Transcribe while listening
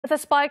With a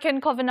spike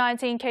in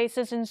COVID-19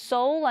 cases in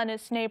Seoul and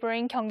its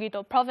neighboring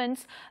Gyeonggi-do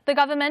province, the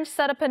government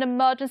set up an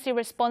emergency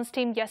response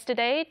team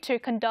yesterday to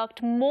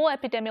conduct more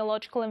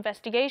epidemiological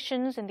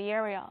investigations in the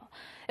area.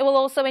 It will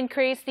also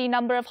increase the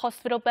number of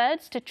hospital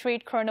beds to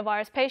treat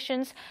coronavirus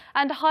patients,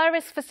 and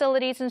high-risk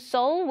facilities in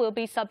Seoul will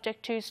be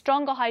subject to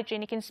stronger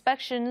hygienic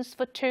inspections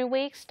for 2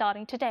 weeks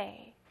starting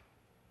today.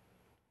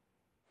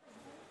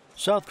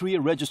 South Korea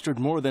registered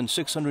more than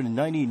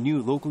 690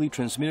 new locally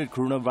transmitted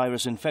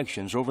coronavirus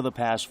infections over the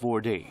past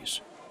 4 days.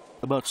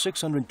 About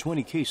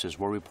 620 cases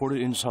were reported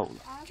in Seoul,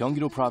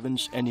 Gyeonggi-do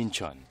Province, and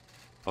Incheon.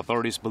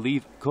 Authorities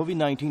believe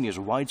COVID-19 is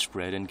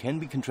widespread and can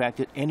be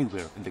contracted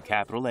anywhere in the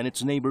capital and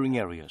its neighboring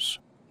areas.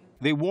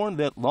 They warn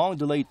that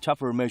long-delayed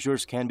tougher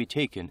measures can be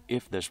taken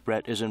if the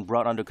spread isn't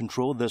brought under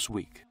control this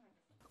week.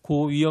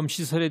 고위험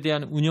시설에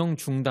대한 운영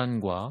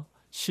중단과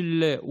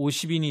실내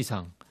 50인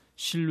이상,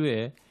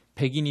 실외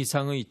 100인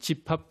이상의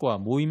집합과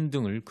모임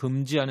등을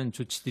금지하는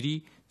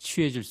조치들이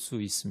취해질 수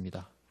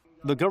있습니다.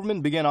 The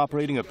government began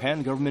operating a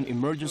pan-government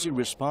emergency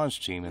response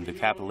team in the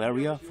capital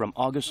area from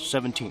August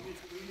 17th.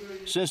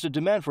 Since the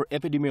demand for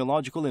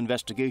epidemiological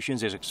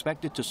investigations is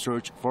expected to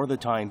surge for the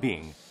time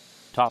being,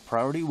 top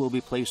priority will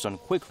be placed on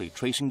quickly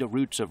tracing the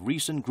roots of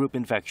recent group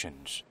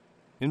infections.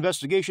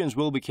 Investigations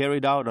will be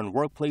carried out on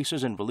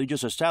workplaces and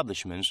religious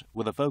establishments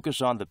with a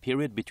focus on the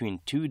period between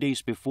 2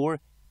 days before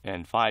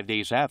and 5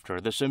 days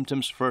after the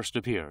symptoms first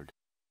appeared.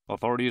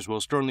 Authorities will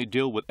sternly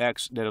deal with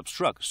acts that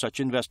obstruct such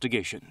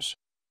investigations.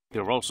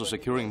 They're also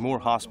securing more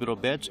hospital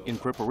beds in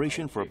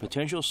preparation for a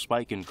potential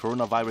spike in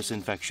coronavirus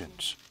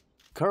infections.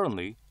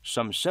 Currently,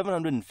 some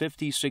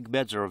 750 sick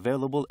beds are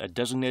available at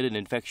designated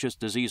infectious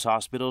disease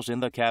hospitals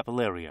in the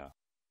capital area.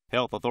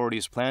 Health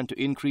authorities plan to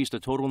increase the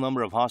total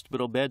number of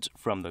hospital beds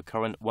from the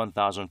current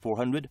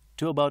 1,400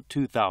 to about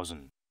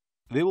 2,000.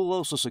 They will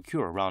also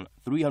secure around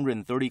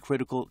 330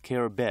 critical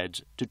care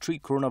beds to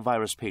treat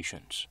coronavirus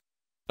patients.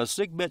 A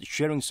sick bed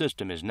sharing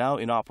system is now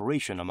in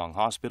operation among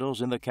hospitals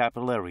in the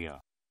capital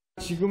area.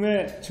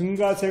 지금의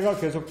증가세가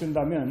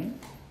계속된다면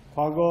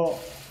과거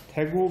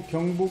대구,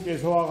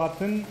 경북에서와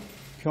같은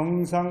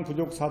병상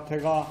부족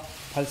사태가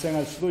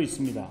발생할 수도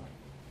있습니다.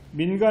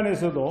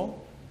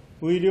 민간에서도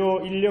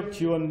의료 인력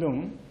지원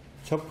등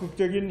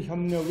적극적인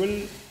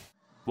협력을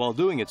While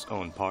doing its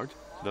own part,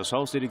 the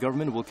Seoul City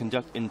government will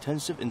conduct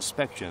intensive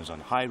inspections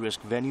on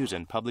high-risk venues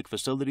and public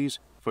facilities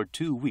for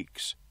 2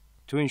 weeks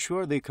to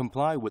ensure they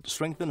comply with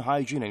strengthened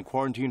hygiene and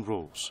quarantine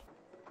rules.